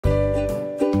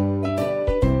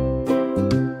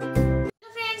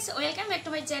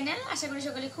আশা করি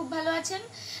সকলে খুব ভালো আছেন।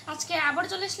 আজকে আবার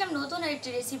চলে আসলাম নতুন আরেকটি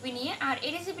রেসিপি নিয়ে। আর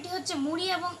এই রেসিপিটি হচ্ছে মুড়ি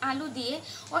এবং আলু দিয়ে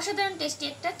অসাধারণ টেস্টি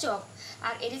একটা চপ।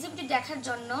 আর এই রেসিপিটি দেখার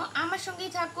জন্য আমার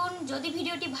সঙ্গেই থাকুন। যদি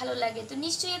ভিডিওটি ভালো লাগে তো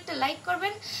নিশ্চয়ই একটা লাইক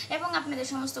করবেন এবং আপনাদের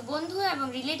সমস্ত বন্ধু এবং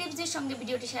রিলেটিভসদের সঙ্গে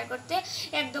ভিডিওটি শেয়ার করতে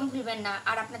একদম ভুলবেন না।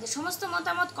 আর আপনাদের সমস্ত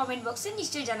মতামত কমেন্ট বক্সে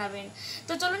নিশ্চয়ই জানাবেন।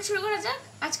 তো চলুন শুরু করা যাক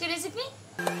আজকের রেসিপি।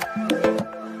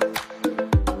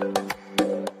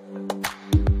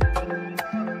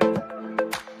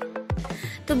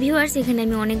 তো ভিউয়ার্স, এখানে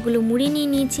আমি অনেকগুলো মুড়ি নিয়ে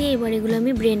নিয়েছি। এবার এগুলো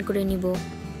আমি ব্লেন্ড করে নিব।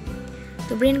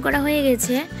 তো ব্লেন্ড করা হয়ে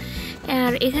গেছে।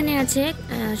 আর এখানে আছে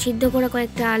সিদ্ধ করা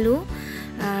কয়েকটা আলু।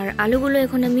 আর আলুগুলো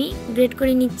এখন আমি গ্রেট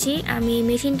করে নিচ্ছি। আমি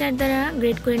মেশিনটার দ্বারা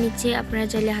গ্রেট করে নিচ্ছি, আপনারা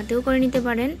চাইলে হাতেও করে নিতে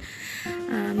পারেন।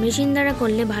 মেশিন দ্বারা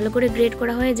করলে ভালো করে গ্রেট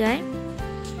করা হয়ে যায়।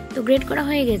 তো গ্রেট করা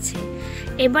হয়ে গেছে।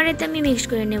 এবার এতে আমি মিক্স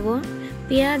করে নেব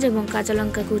পেঁয়াজ এবং কাঁচা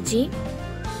লঙ্কা কুচি,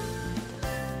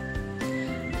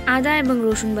 আদা এবং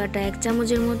রসুন বাটা 1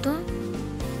 চামচের মতো।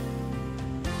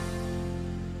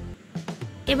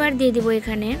 এবার দিয়ে দিব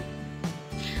এখানে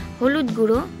হলুদ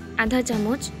গুঁড়ো আধা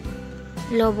চামচ,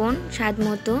 লবণ স্বাদ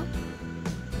মতো,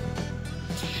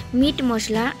 মিট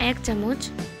মশলা 1 চামচ,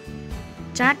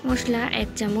 চাট মশলা 1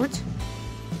 চামচ,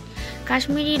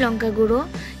 কাশ্মীরি লঙ্কা গুঁড়ো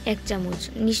 1 চামচ।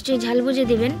 নিশ্চয়ই ঝাল বুঝে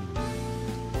দেবেন।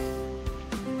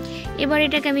 এবার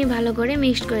এটাকে আমি ভালো করে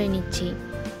মিক্স করে নিচ্ছি।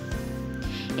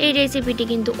 এই রেসিপিটি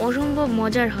কিন্তু অসম্ভব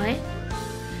মজার হয়।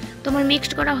 তোমার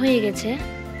মিক্সড করা হয়ে গেছে।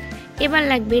 এবার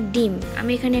লাগবে ডিম।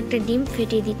 আমি এখানে একটা ডিম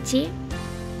ফেটিয়ে দিচ্ছি।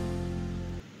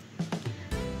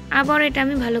 আবার এটা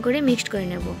আমি ভালো করে মিক্সড করে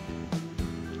নেব।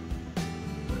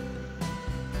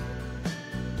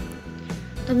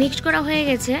 তো মিক্সড করা হয়ে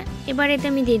গেছে। এবার এতে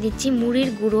আমি দিয়ে দিচ্ছি মুড়ির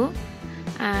গুঁড়ো।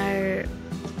 আর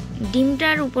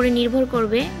ডিমটার উপরে নির্ভর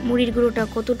করবে মুড়ির গুঁড়োটা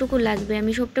কতটুকু লাগবে।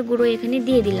 আমি সবটা গুঁড়ো এখানে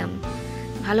দিয়ে দিলাম।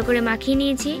 ভালো করে মাখিয়ে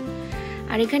নিয়েছি।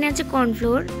 আর এখানে আছে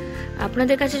কর্নফ্লোর।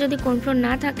 আপনাদের কাছে যদি কর্নফ্লোর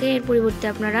না থাকে এর পরিবর্তে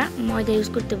আপনারা ময়দা ইউজ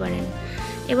করতে পারেন।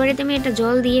 এবার এতে আমি একটা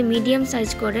জল দিয়ে মিডিয়াম সাইজ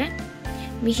করে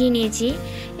মিশিয়ে নিয়েছি।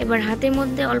 এবার হাতের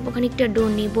মধ্যে অল্প খানিকটা ডো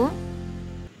নেব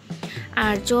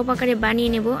আর চপ আকারে বানিয়ে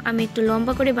নেব। আমি একটু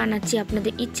লম্বা করে বানাচ্ছি,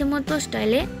 আপনাদের ইচ্ছে মতো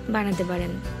স্টাইলে বানাতে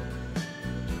পারেন।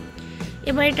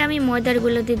 এবার এটা আমি ময়দার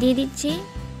গুলোতে দিয়ে দিচ্ছি।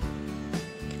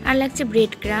 আর লাগছে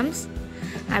ব্রেড ক্রাম্বস।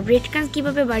 আর ব্রেড ক্রাম্বস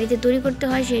কীভাবে বাড়িতে তৈরি করতে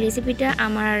হয় সেই রেসিপিটা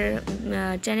আমার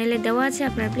চ্যানেলে দেওয়া আছে,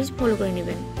 আপনারা প্লিজ ফলো করে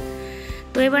নেবেন।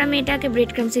 তো এবার আমি এটাকে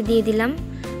ব্রেড ক্রাম্বসে দিয়ে দিলাম,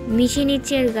 মিশিয়ে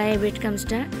নিচ্ছি এর গায়ে ব্রেড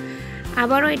ক্রাম্বসটা।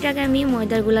 আবারও এটাকে আমি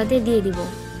ময়দার গুলাতে দিয়ে দিব।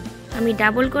 আমি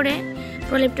ডাবল করে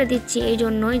প্রলেপটা দিচ্ছি এই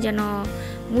জন্যই যেন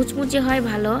মুচমুচে হয়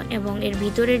ভালো এবং এর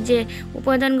ভিতরের যে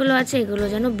উপাদানগুলো আছে এগুলো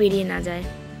যেন বেরিয়ে না যায়।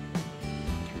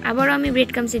 আবারও আমি ব্রেড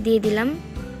ক্রাম্বসে দিয়ে দিলাম।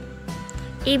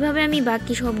 এইভাবে আমি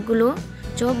বাকি সবগুলো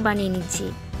চপ বানিয়ে নিচ্ছি।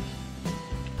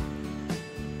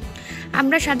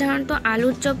 আমরা সাধারণত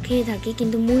আলুর চপ খেয়ে থাকি,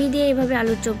 কিন্তু মুড়ি দিয়ে এইভাবে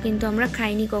আলুর চপ কিন্তু আমরা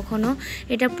খাইনি কখনো।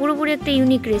 এটা পুরোপুরি একটা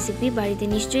ইউনিক রেসিপি। বাড়িতে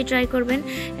নিশ্চয়ই ট্রাই করবেন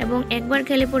এবং একবার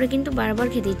খেলে পরে কিন্তু বারবার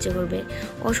খেতে ইচ্ছে করবে।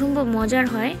 অসম্ভব মজার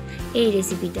হয় এই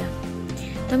রেসিপিটা।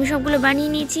 তো আমি সবগুলো বানিয়ে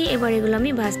নিয়েছি। এবার এগুলো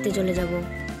আমি ভাজতে চলে যাব।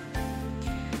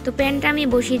 তো প্যানটা আমি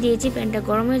বসিয়ে দিয়েছি। প্যানটা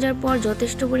গরম হয়ে যাওয়ার পর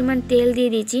যথেষ্ট পরিমাণ তেল দিয়ে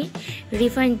দিয়েছি,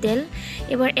 রিফাইন্ড তেল।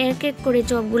 এবার এক এক করে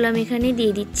চপগুলো আমি এখানে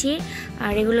দিয়ে দিচ্ছি।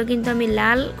 আর এগুলো কিন্তু আমি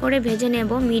লাল করে ভেজে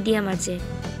নেব মিডিয়াম আঁচে।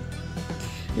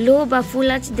 লো বা ফুল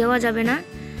আঁচ দেওয়া যাবে না,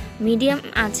 মিডিয়াম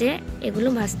আঁচে এগুলো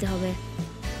ভাজতে হবে।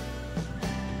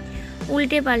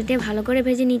 উল্টে পাল্টে ভালো করে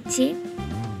ভেজে নিচ্ছি।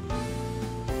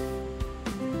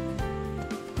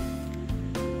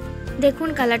 দেখুন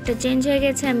কালারটা চেঞ্জ হয়ে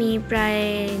গেছে। আমি প্রায়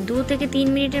 2 থেকে 3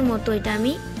 মিনিটের মতো এটা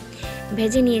আমি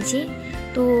ভেজে নিয়েছি।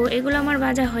 তো এগুলো আমার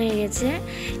ভাজা হয়ে গেছে।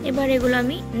 এবার এগুলো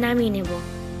আমি নামিয়ে নেব।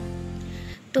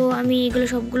 তো আমি এগুলো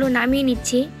সবগুলো নামিয়ে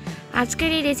নিচ্ছি।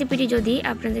 আজকের এই রেসিপিটি যদি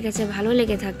আপনাদের কাছে ভালো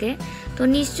লেগে থাকে তো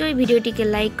নিশ্চয়ই ভিডিওটিকে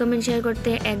লাইক কমেন্ট শেয়ার করতে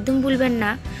একদম ভুলবেন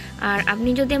না। আর আপনি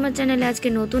যদি আমার চ্যানেলে আজকে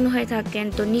নতুন হয়ে থাকেন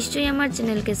তো নিশ্চয়ই আমার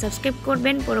চ্যানেলকে সাবস্ক্রাইব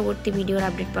করবেন পরবর্তী ভিডিওর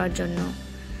আপডেট পাওয়ার জন্য।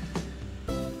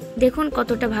 দেখুন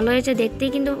কতটা ভালো হয়েছে,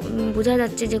 দেখতেই কিন্তু বোঝা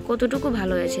যাচ্ছে যে কতটুকু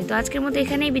ভালো হয়েছে। তো আজকের মতো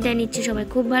এখানেই বিদায় নিচ্ছি। সবাই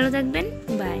খুব ভালো থাকবেন।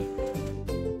 বাই।